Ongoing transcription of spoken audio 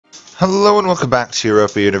Hello and welcome back to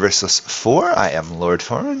Europa Universalis 4. I am Lord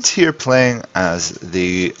Forwind, here playing as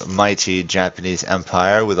the mighty Japanese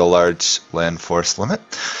Empire with a large land force limit.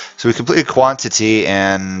 So we completed quantity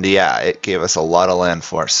and yeah, it gave us a lot of land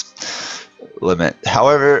force limit.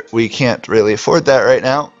 However, we can't really afford that right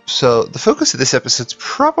now, so the focus of this episode is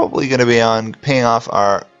probably going to be on paying off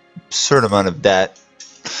our absurd amount of debt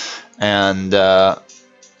and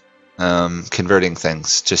converting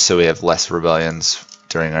things, just so we have less rebellions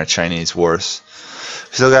during our Chinese wars.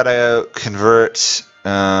 Still gotta convert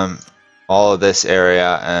all of this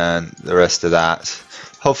area and the rest of that,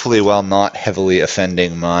 hopefully while not heavily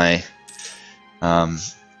offending my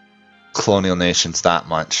colonial nations that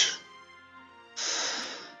much.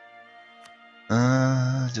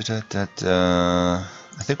 I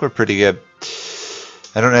think we're pretty good.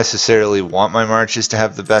 I don't necessarily want my marches to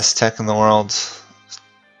have the best tech in the world,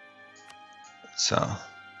 so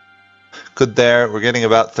good there. We're getting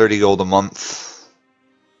about 30 gold a month.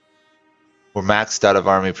 We're maxed out of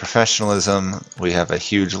army professionalism. We have a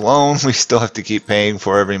huge loan we still have to keep paying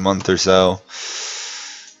for every month or so.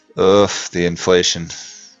 Ugh, the inflation.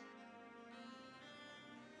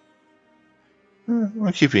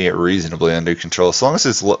 We're keeping it reasonably under control. As long as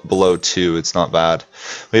it's below 2, it's not bad.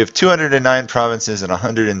 We have 209 provinces and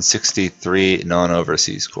 163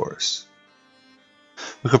 non-overseas cores.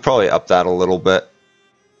 We could probably up that a little bit,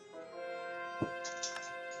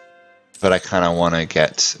 but I kind of want to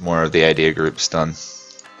get more of the idea groups done.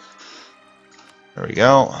 There we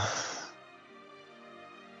go.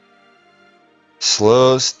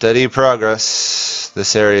 Slow, steady progress.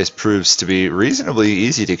 This area proves to be reasonably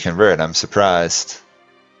easy to convert. I'm surprised.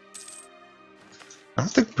 I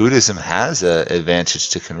don't think Buddhism has an advantage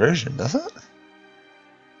to conversion, does it?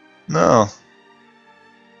 No.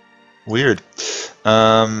 Weird.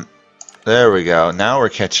 There we go. Now we're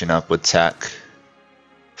catching up with tech.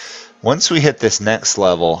 Once we hit this next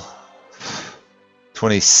level,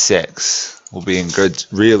 26, we'll be in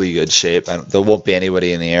really good shape. There won't be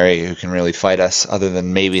anybody in the area who can really fight us other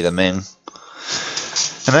than maybe the Ming.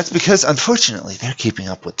 And that's because, unfortunately, they're keeping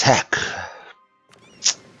up with tech.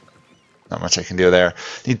 Not much I can do there.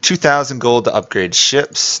 Need 2,000 gold to upgrade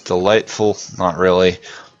ships. Delightful. Not really.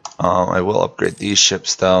 I will upgrade these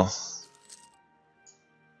ships, though.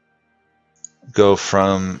 Go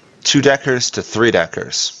from 2-deckers to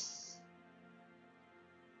 3-deckers.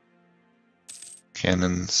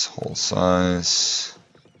 Cannons, hull size.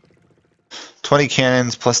 20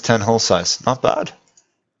 cannons plus 10 hull size. Not bad.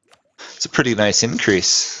 It's a pretty nice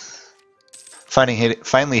increase.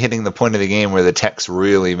 Finally hitting the point of the game where the techs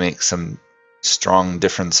really make some strong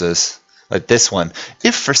differences. Like this one.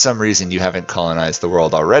 If for some reason you haven't colonized the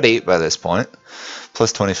world already by this point,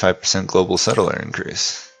 plus 25% global settler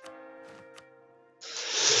increase.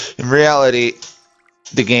 In reality,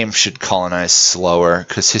 the game should colonize slower,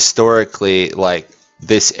 because historically, like,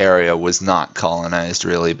 this area was not colonized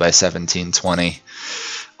really by 1720.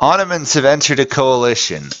 Ottomans have entered a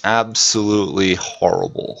coalition. Absolutely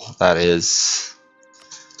horrible. That is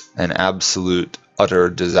an absolute utter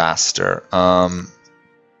disaster.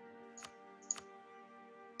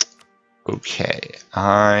 Okay,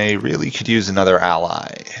 I really could use another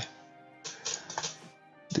ally.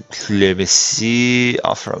 Diplomacy,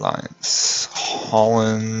 offer alliance.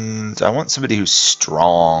 Holland. I want somebody who's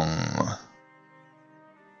strong.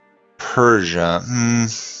 Persia.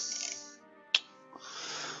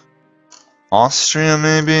 Austria,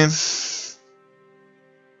 maybe?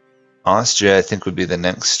 Austria, I think, would be the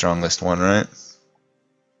next strongest one, right?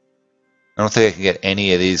 I don't think I can get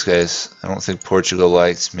any of these guys. I don't think Portugal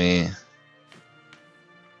likes me.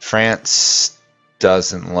 France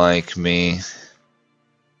doesn't like me.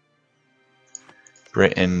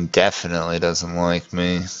 Britain definitely doesn't like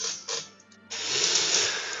me.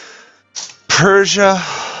 Persia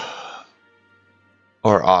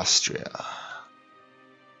or Austria?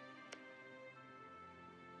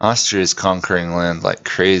 Austria is conquering land like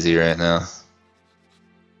crazy right now.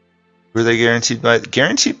 Were they guaranteed by?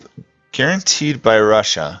 Guaranteed by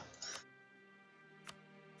Russia.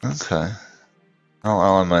 Okay. I'll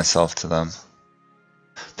ally myself to them.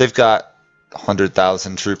 They've got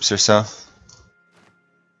 100,000 troops or so.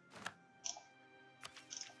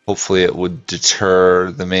 Hopefully it would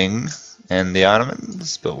deter the Ming and the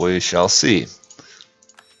Ottomans, but we shall see.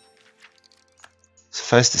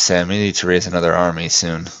 Suffice to say, I may need to raise another army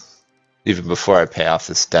soon, even before I pay off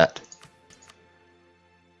this debt.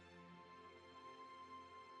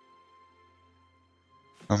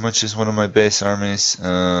 How much is one of my base armies?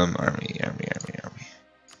 Army.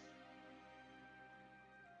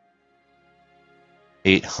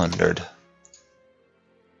 800.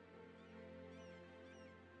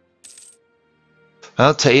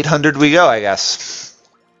 Well, to 800 we go, I guess.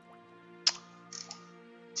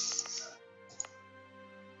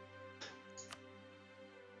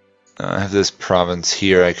 I have this province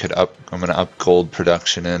here. I'm gonna up gold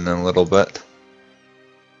production in a little bit.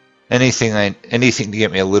 Anything to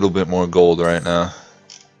get me a little bit more gold right now.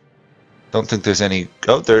 Don't think there's any.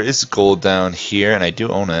 Oh, there is gold down here, and I do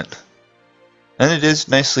own it. And it is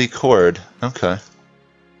nicely cored. Okay.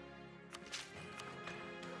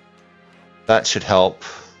 That should help.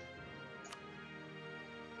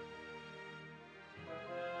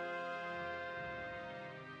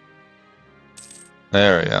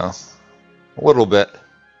 There we go. A little bit.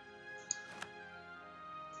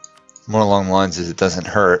 More along the lines as it doesn't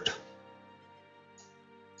hurt.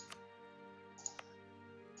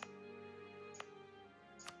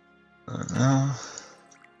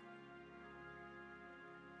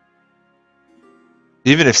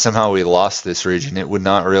 Even if somehow we lost this region, it would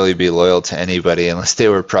not really be loyal to anybody unless they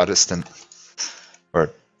were Protestant. Or,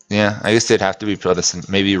 yeah, I guess they'd have to be Protestant.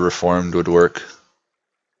 Maybe Reformed would work.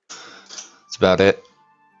 That's about it.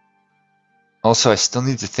 Also, I still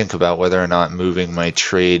need to think about whether or not moving my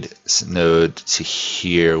trade node to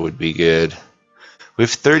here would be good. We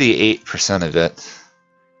have 38% of it.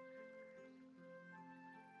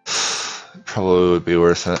 Probably would be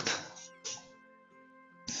worth it.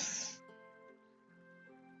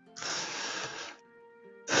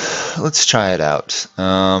 Let's try it out.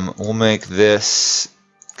 We'll make this,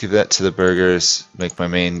 give that to the burgers, make my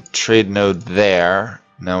main trade node there.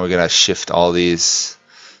 Now we're gonna shift all these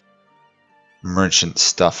merchant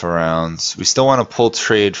stuff around. We still want to pull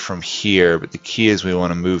trade from here, but the key is we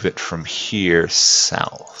want to move it from here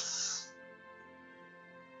south.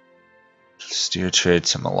 Steer trade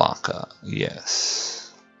to Malacca.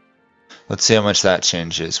 Yes. Let's see how much that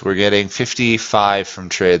changes. We're getting 55 from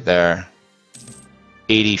trade there.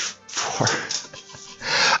 84.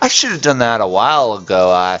 I should have done that a while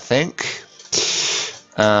ago, I think.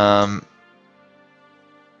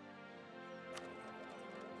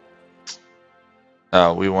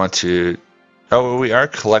 We want to. Oh, we are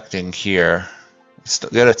collecting here.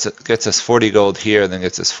 Gets us 40 gold here, then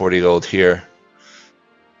gets us 40 gold here.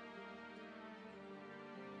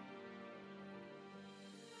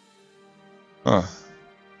 Huh.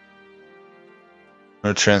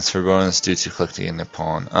 No transfer bonus due to collecting in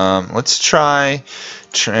Nepal. Let's try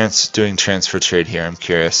doing transfer trade here. I'm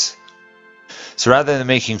curious. So rather than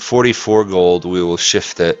making 44 gold, we will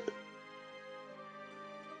shift it.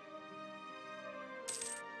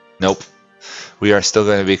 Nope. We are still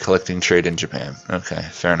going to be collecting trade in Japan. Okay,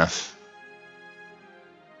 fair enough.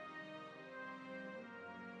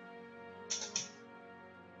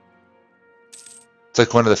 It's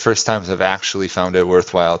like one of the first times I've actually found it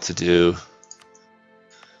worthwhile to do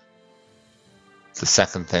the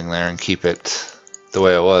second thing there and keep it the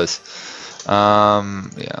way it was.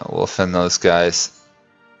 Yeah, we'll offend those guys.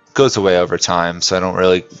 It goes away over time, so I don't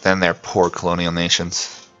really. Then they're poor colonial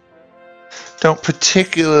nations. Don't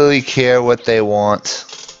particularly care what they want.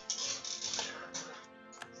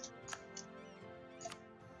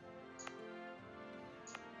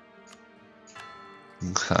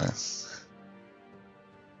 Okay.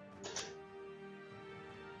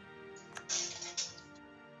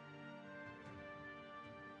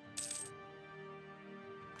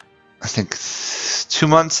 I think 2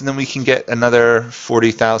 months and then we can get another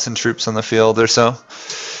 40,000 troops on the field or so.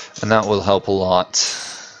 And that will help a lot.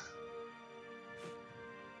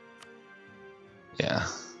 Yeah.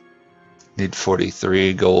 Need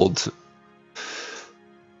 43 gold.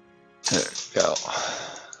 There we go.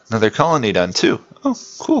 Another colony done too. Oh,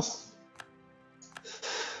 cool.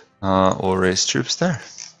 We'll raise troops there.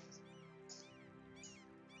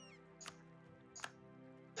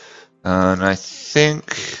 And I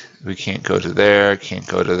think we can't go to there, can't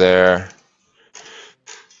go to there.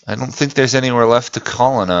 I don't think there's anywhere left to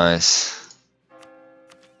colonize.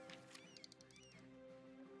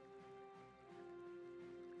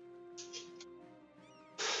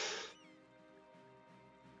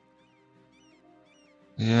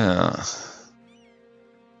 Yeah.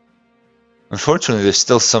 Unfortunately, there's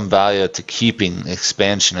still some value to keeping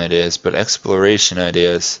expansion ideas, but exploration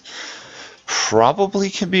ideas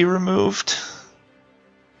probably can be removed.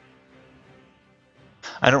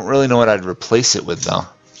 I don't really know what I'd replace it with, though.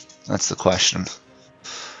 That's the question.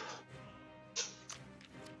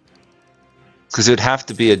 Because it would have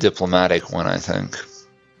to be a diplomatic one, I think.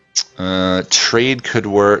 Trade could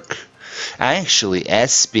work. Actually,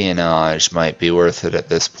 espionage might be worth it at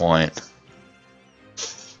this point.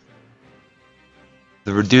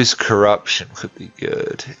 The reduced corruption could be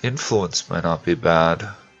good. Influence might not be bad.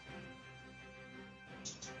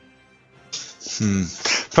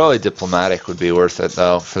 Probably diplomatic would be worth it,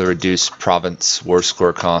 though, for the reduced province war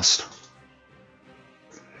score cost.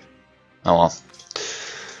 Oh well.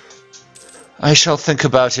 I shall think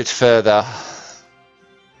about it further.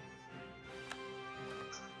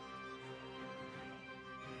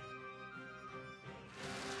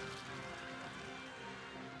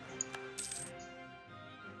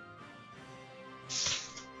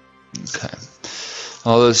 Okay.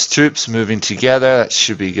 All those troops moving together, that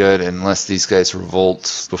should be good, unless these guys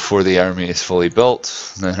revolt before the army is fully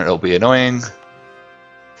built. Then it'll be annoying.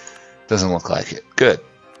 Doesn't look like it. Good.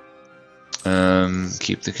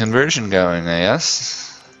 Keep the conversion going, I guess.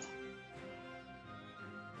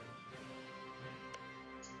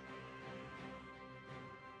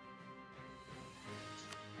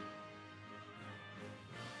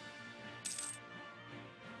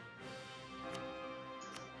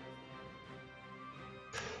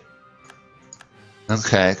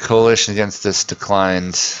 Okay, coalition against this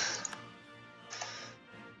declined.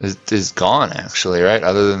 Is gone, actually, right?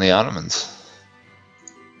 Other than the Ottomans.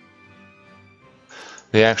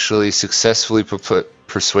 They actually successfully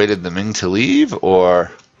persuaded the Ming to leave,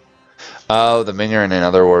 or... Oh, the Ming are in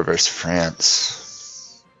another war versus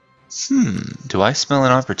France. Do I smell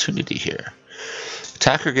an opportunity here?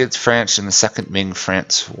 Attacker against France in the Second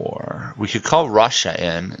Ming-France War. We could call Russia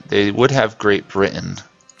in. They would have Great Britain.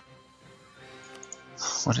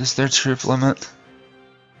 What is their troop limit?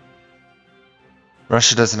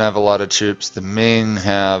 Russia doesn't have a lot of troops. The Ming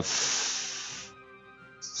have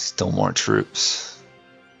still more troops.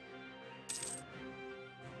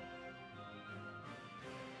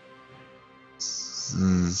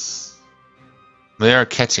 They are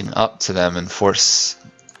catching up to them in force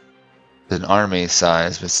and army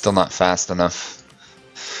size, but still not fast enough.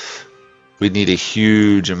 We'd need a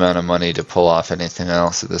huge amount of money to pull off anything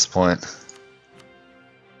else at this point.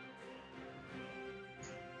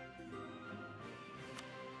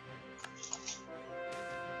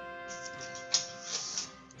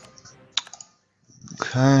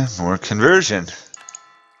 Okay, more conversion. It's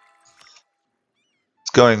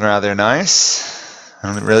going rather nice.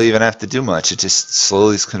 I don't really even have to do much. It just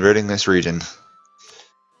slowly is converting this region.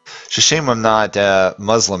 It's a shame I'm not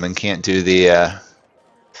Muslim and can't do the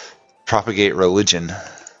propagate religion,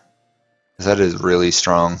 because that is really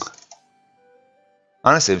strong.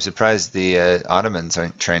 Honestly, I'm surprised the Ottomans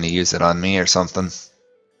aren't trying to use it on me or something. It's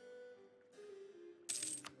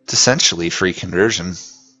essentially free conversion.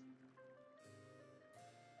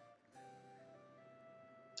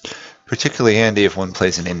 Particularly handy if one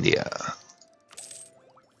plays in India.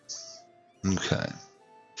 Okay.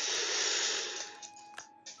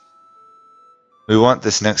 We want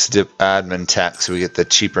this next admin tech so we get the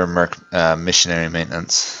cheaper missionary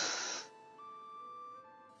maintenance.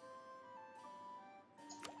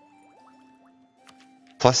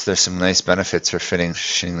 Plus there's some nice benefits for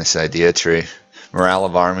finishing this idea tree. Morale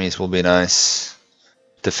of armies will be nice.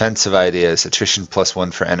 Defensive ideas, attrition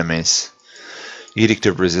 +1 for enemies. Edict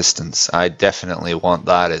of Resistance. I definitely want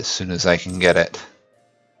that as soon as I can get it.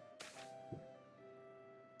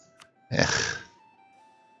 Ugh.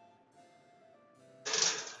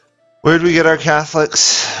 Where'd we get our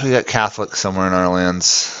Catholics? We got Catholics somewhere in our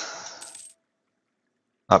lands.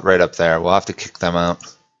 Right up there. We'll have to kick them out.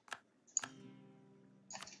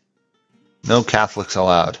 No Catholics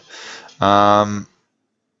allowed.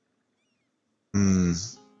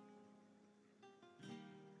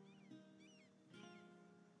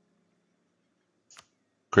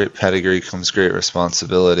 Great pedigree comes great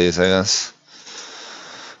responsibilities, I guess.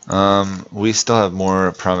 We still have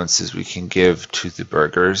more provinces we can give to the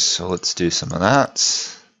burghers, so let's do some of that.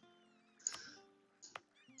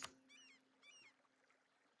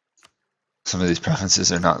 Some of these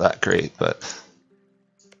provinces are not that great, but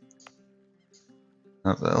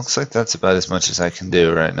it looks like that's about as much as I can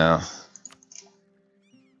do right now.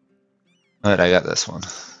 Alright, I got this one.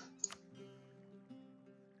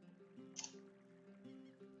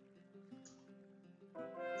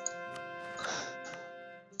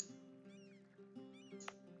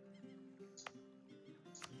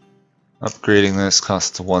 Upgrading this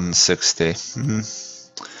costs 160. I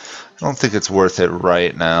don't think it's worth it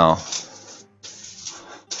right now.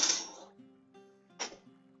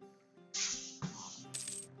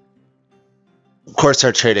 Of course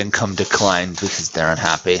our trade income declined because they're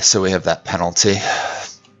unhappy, so we have that penalty.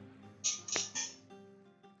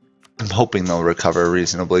 I'm hoping they'll recover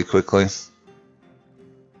reasonably quickly.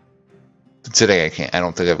 Today I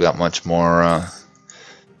don't think I've got much more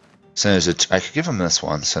centers. I could give them this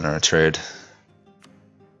one, center of trade.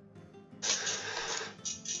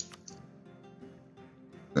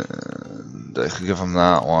 And I could give them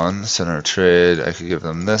that one, center of trade. I could give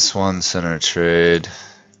them this one, center of trade.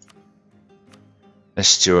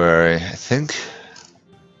 Estuary, I think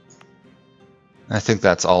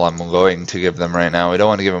that's all I'm going to give them right now. We don't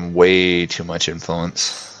want to give them way too much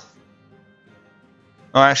influence.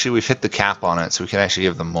 Oh, actually, we've hit the cap on it, so we can actually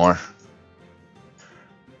give them more.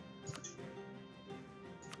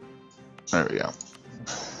 There we go.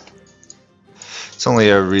 It's only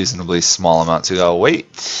a reasonably small amount to go.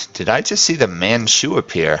 Wait, did I just see the Manchu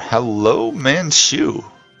appear? Hello, Manchu.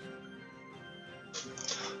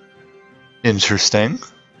 Interesting.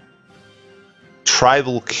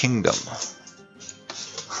 Tribal Kingdom.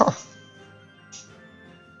 Huh.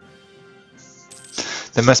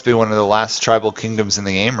 That must be one of the last tribal kingdoms in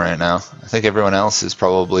the game right now. I think everyone else is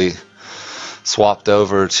probably swapped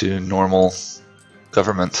over to normal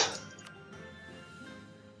government.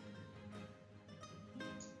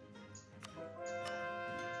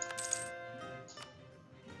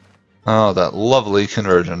 Oh, that lovely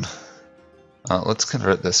conversion. Let's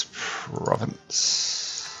convert this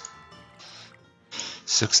province.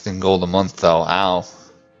 16 gold a month though, ow.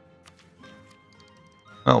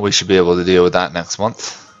 Well, we should be able to deal with that next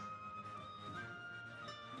month.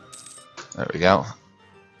 There we go.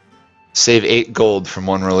 Save 8 gold from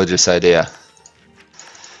one religious idea.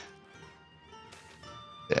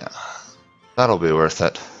 Yeah, that'll be worth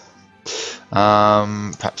it.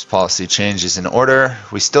 Perhaps policy change is in order.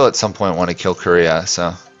 We still at some point want to kill Korea,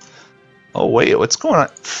 so... Oh wait, what's going on?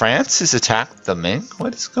 France has attacked the Ming?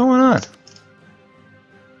 What is going on?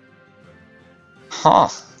 Huh.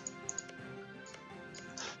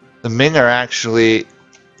 The Ming are actually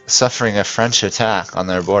suffering a French attack on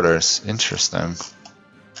their borders. Interesting.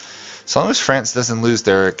 As long as France doesn't lose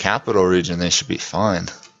their capital region, they should be fine.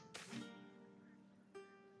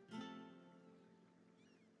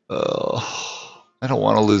 Oh, I don't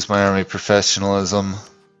want to lose my army professionalism.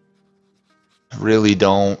 I really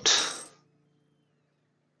don't.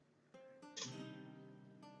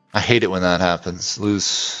 I hate it when that happens.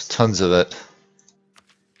 Lose tons of it.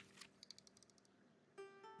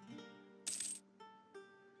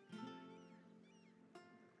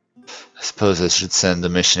 I suppose I should send a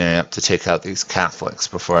missionary up to take out these Catholics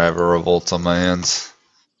before I have a revolt on my hands.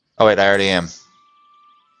 Oh wait, I already am.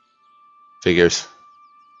 Figures.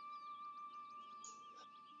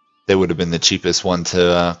 They would have been the cheapest one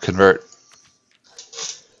to convert.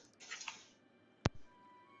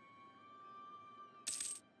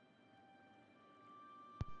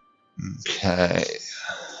 Okay.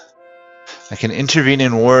 I can intervene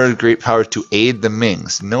in war with great power to aid the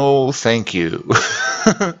Mings. No, thank you.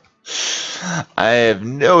 I have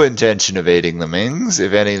no intention of aiding the Mings.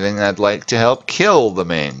 If anything, I'd like to help kill the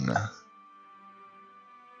Ming.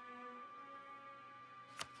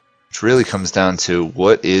 Which really comes down to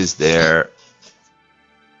what is their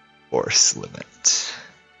force limit.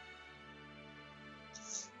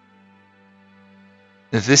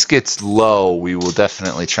 If this gets low, we will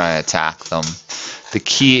definitely try and attack them. The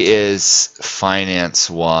key is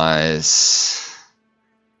finance-wise.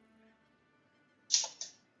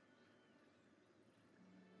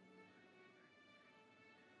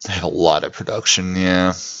 I have a lot of production,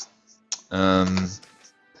 yeah.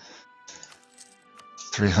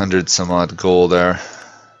 300 some odd gold there.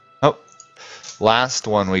 Oh, last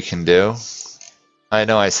one we can do. I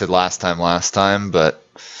know I said last time, but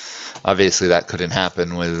obviously that couldn't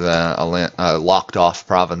happen with a locked off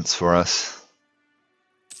province for us.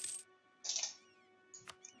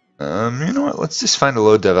 You know what, let's just find a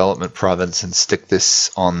low development province and stick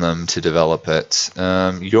this on them to develop it.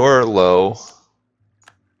 You're low.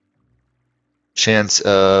 Chance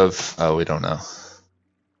of, oh, we don't know.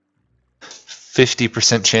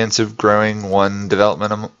 50% chance of growing one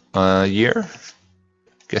development a year.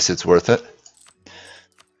 Guess it's worth it.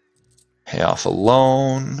 Pay off a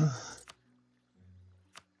loan.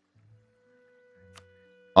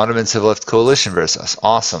 Ottomans have left coalition versus us.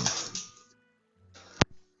 Awesome.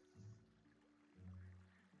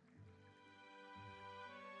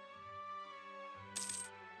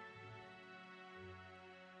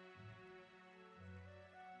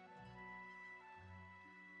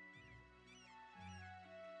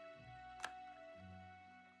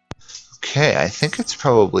 Okay, I think it's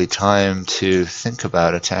probably time to think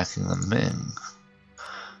about attacking the Ming.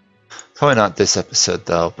 Probably not this episode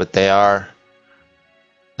though, but they have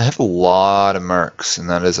a lot of mercs, and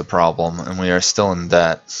that is a problem, and we are still in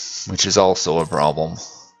debt, which is also a problem.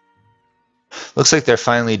 Looks like they're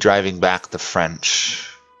finally driving back the French.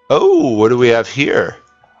 Oh, what do we have here?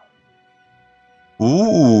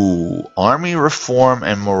 Ooh, army reform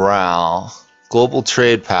and morale, global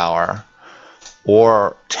trade power,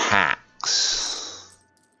 or tax. politics.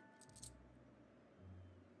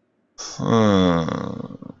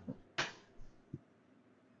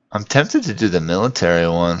 I'm tempted to do the military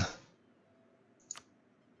one.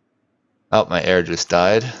 Oh, my air just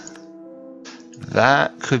died.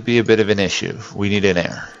 That could be a bit of an issue. We need an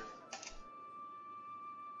air.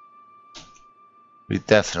 We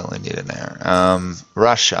definitely need an air.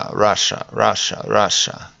 Russia.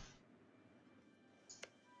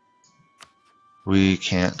 We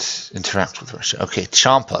can't interact with Russia. Okay,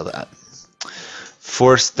 Champa that.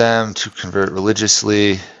 Force them to convert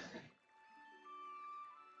religiously.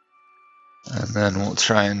 And then we'll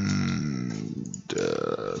try and...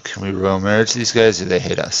 can we royal marriage these guys, or they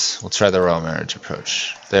hate us? We'll try the royal marriage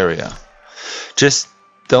approach. There we go. Just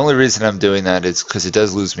the only reason I'm doing that is because it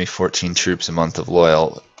does lose me 14 troops a month of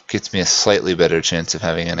loyal. Gets me a slightly better chance of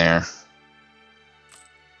having an heir.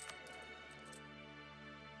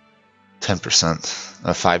 10%,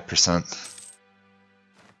 5%.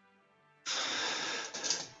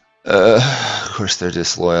 Of course they're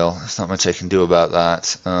disloyal. There's not much I can do about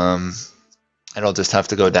that. It'll just have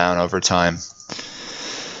to go down over time.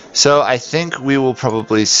 So I think we will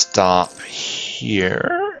probably stop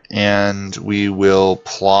here, and we will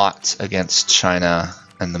plot against China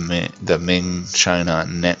and the Ming China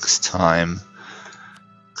next time,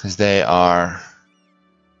 because they are,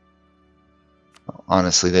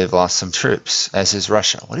 honestly, they've lost some troops, as is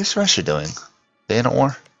Russia. What is Russia doing? They in a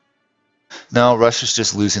war? No, Russia's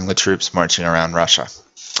just losing the troops marching around Russia.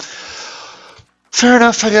 Fair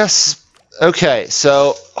enough, I guess. Okay,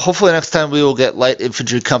 so hopefully next time we will get light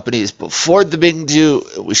infantry companies before the Ming do.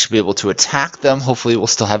 We should be able to attack them. Hopefully we'll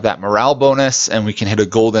still have that morale bonus, and we can hit a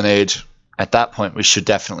golden age. At that point, we should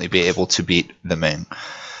definitely be able to beat the Ming.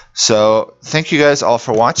 So thank you guys all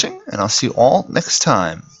for watching, and I'll see you all next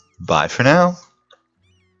time. Bye for now.